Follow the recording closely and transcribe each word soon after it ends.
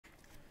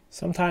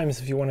Sometimes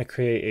if you want to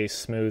create a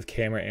smooth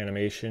camera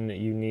animation,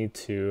 you need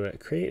to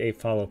create a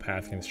follow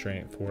path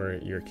constraint for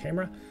your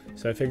camera.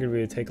 So I figured we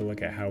would take a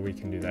look at how we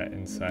can do that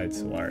inside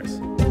Solaris.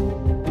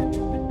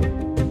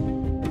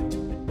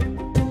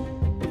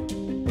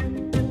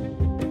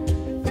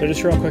 So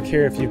just real quick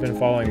here, if you've been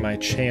following my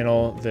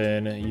channel,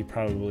 then you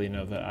probably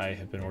know that I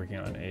have been working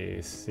on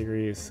a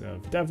series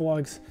of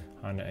devlogs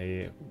on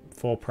a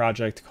full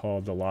project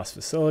called the Lost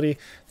Facility.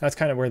 That's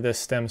kind of where this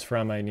stems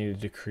from. I needed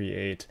to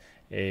create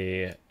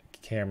a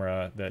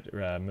camera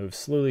that moves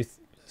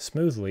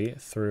smoothly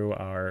through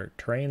our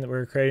terrain that we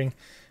were creating.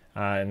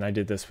 And I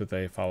did this with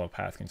a follow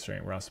path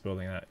constraint. We're also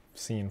building that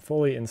scene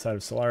fully inside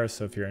of Solaris.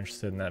 So if you're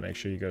interested in that, make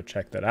sure you go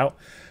check that out.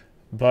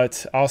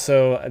 But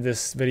also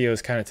this video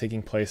is kind of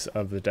taking place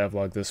of the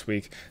devlog this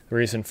week. The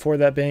reason for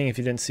that being, if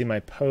you didn't see my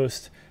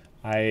post,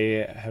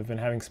 I have been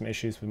having some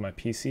issues with my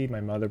PC.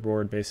 My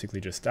motherboard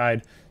basically just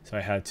died. So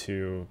I had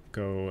to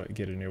go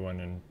get a new one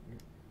and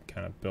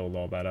kind of build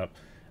all that up.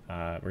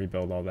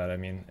 Rebuild all that, I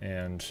mean,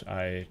 and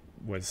I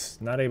was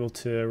not able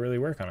to really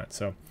work on it.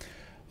 So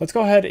let's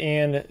go ahead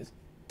and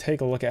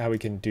take a look at how we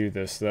can do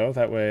this though.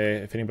 That way,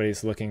 if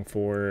anybody's looking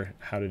for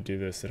how to do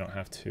this, they don't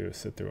have to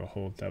sit through a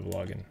whole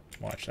devlog and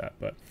watch that.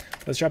 But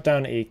let's drop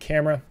down a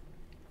camera.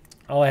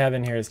 All I have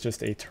in here is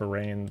just a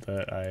terrain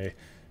that I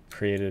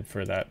created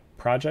for that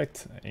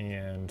project,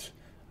 and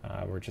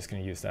we're just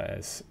going to use that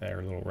as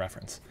our little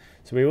reference.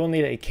 So we will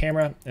need a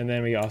camera, and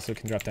then we also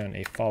can drop down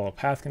a follow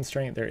path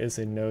constraint. There is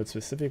a node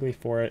specifically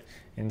for it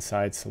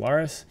inside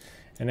Solaris,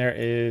 and there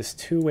is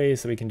two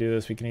ways that we can do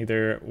this. We can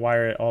either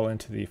wire it all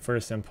into the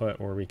first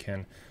input, or we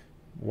can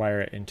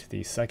wire it into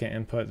the second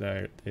input.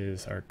 That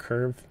is our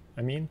curve,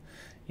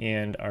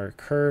 and our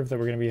curve that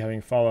we're going to be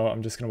having follow,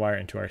 I'm just going to wire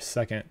it into our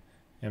second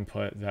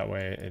input. That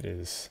way it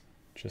is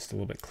just a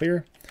little bit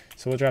clearer.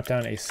 So we'll drop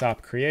down a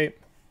SOP create.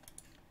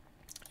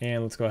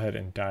 And let's go ahead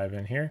and dive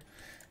in here,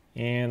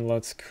 and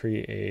let's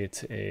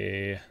create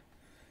a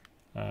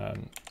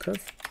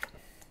curve.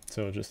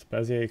 So just a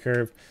Bezier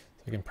curve.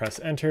 So we can press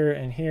enter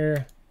in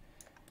here,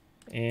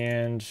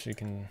 and you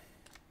can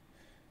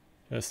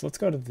just, let's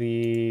go to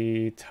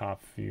the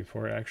top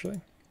viewport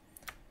actually.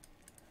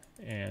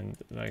 And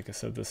like I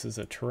said, this is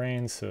a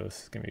terrain, so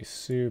this is gonna be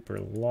super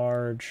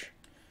large.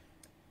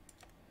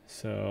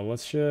 So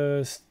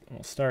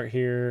we'll start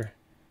here,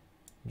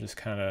 just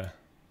kind of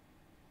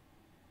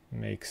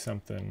make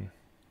something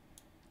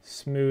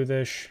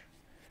smoothish,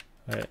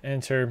 let it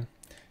enter, and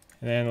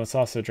then let's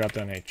also drop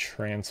down a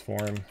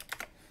transform,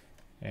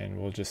 and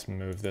we'll just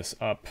move this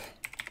up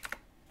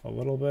a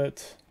little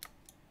bit,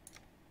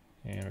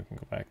 and we can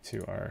go back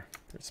to our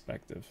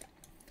perspective.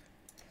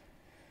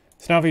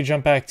 So now if we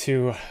jump back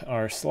to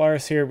our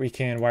Solaris here, we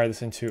can wire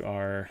this into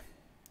our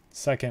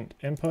second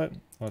input.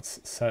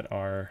 Let's set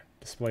our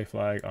display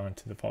flag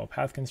onto the follow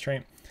path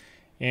constraint.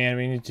 And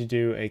we need to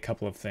do a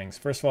couple of things.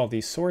 First of all,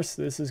 the source,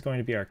 this is going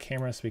to be our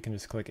camera, so we can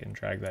just click and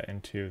drag that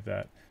into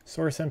that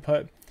source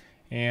input.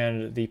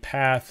 And the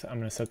path, I'm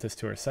going to set this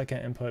to our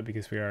second input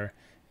because we are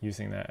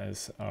using that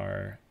as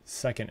our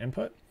second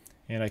input.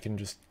 And I can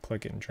just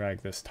click and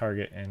drag this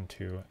target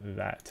into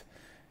that.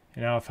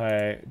 And now if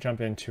I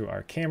jump into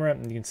our camera,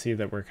 you can see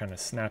that we're kind of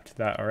snapped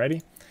that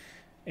already.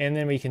 And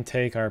then we can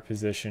take our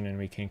position and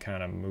we can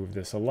kind of move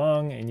this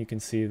along, and you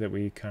can see that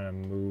we kind of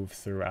move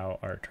throughout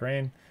our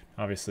terrain.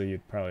 Obviously,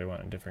 you'd probably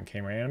want a different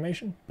camera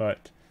animation,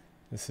 but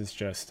this is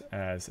just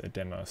as a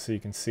demo. So you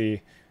can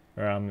see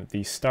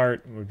the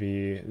start would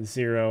be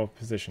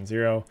position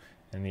 0,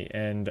 and the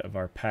end of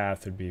our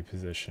path would be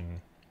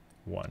position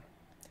 1.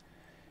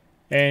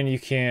 And you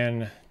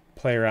can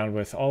play around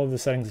with all of the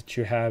settings that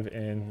you have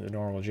in the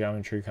normal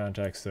geometry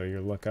context. So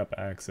your lookup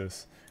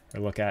axis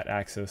or look at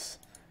axis,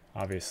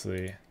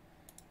 obviously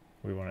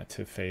we want it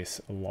to face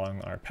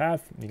along our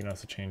path. You can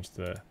also change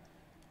the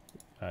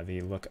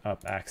look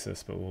up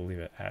axis, but we'll leave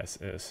it as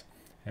is.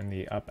 And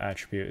the up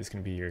attribute is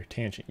going to be your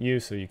tangent U,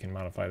 so you can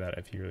modify that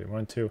if you really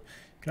want to. You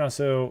can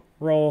also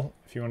roll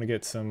if you want to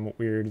get some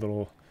weird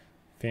little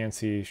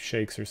fancy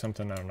shakes or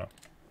something, I don't know.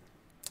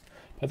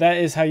 But that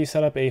is how you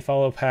set up a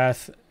follow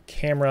path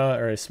camera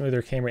or a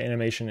smoother camera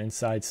animation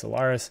inside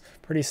Solaris.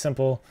 Pretty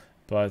simple,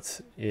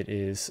 but it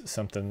is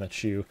something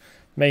that you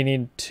may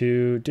need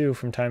to do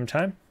from time to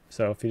time.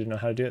 So if you didn't know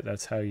how to do it,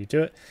 that's how you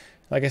do it.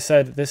 Like I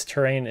said, this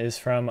terrain is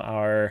from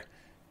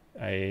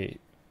a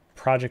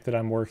project that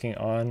I'm working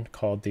on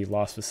called the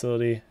Lost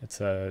Facility. It's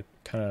a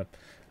kind of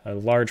a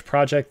large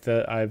project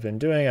that I've been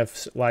doing.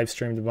 I've live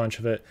streamed a bunch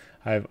of it.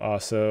 I've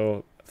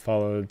also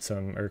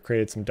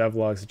created some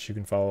devlogs that you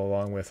can follow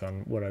along with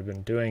on what I've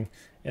been doing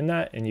in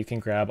that, and you can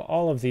grab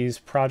all of these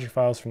project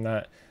files from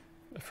that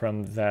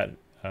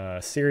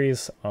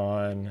series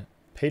on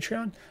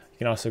Patreon. You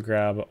can also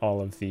grab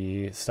all of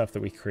the stuff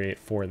that we create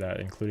for that,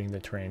 including the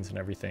terrains and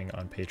everything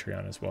on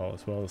Patreon as well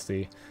as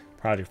the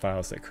project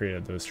files that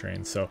created those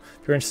terrains. So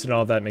if you're interested in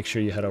all that, make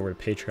sure you head over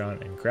to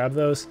Patreon and grab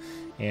those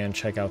and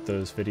check out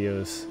those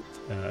videos.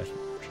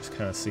 Just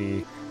kind of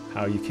see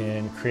how you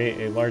can create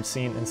a large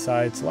scene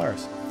inside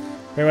Solaris.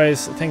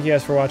 Anyways, thank you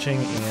guys for watching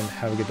and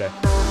have a good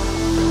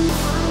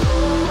day.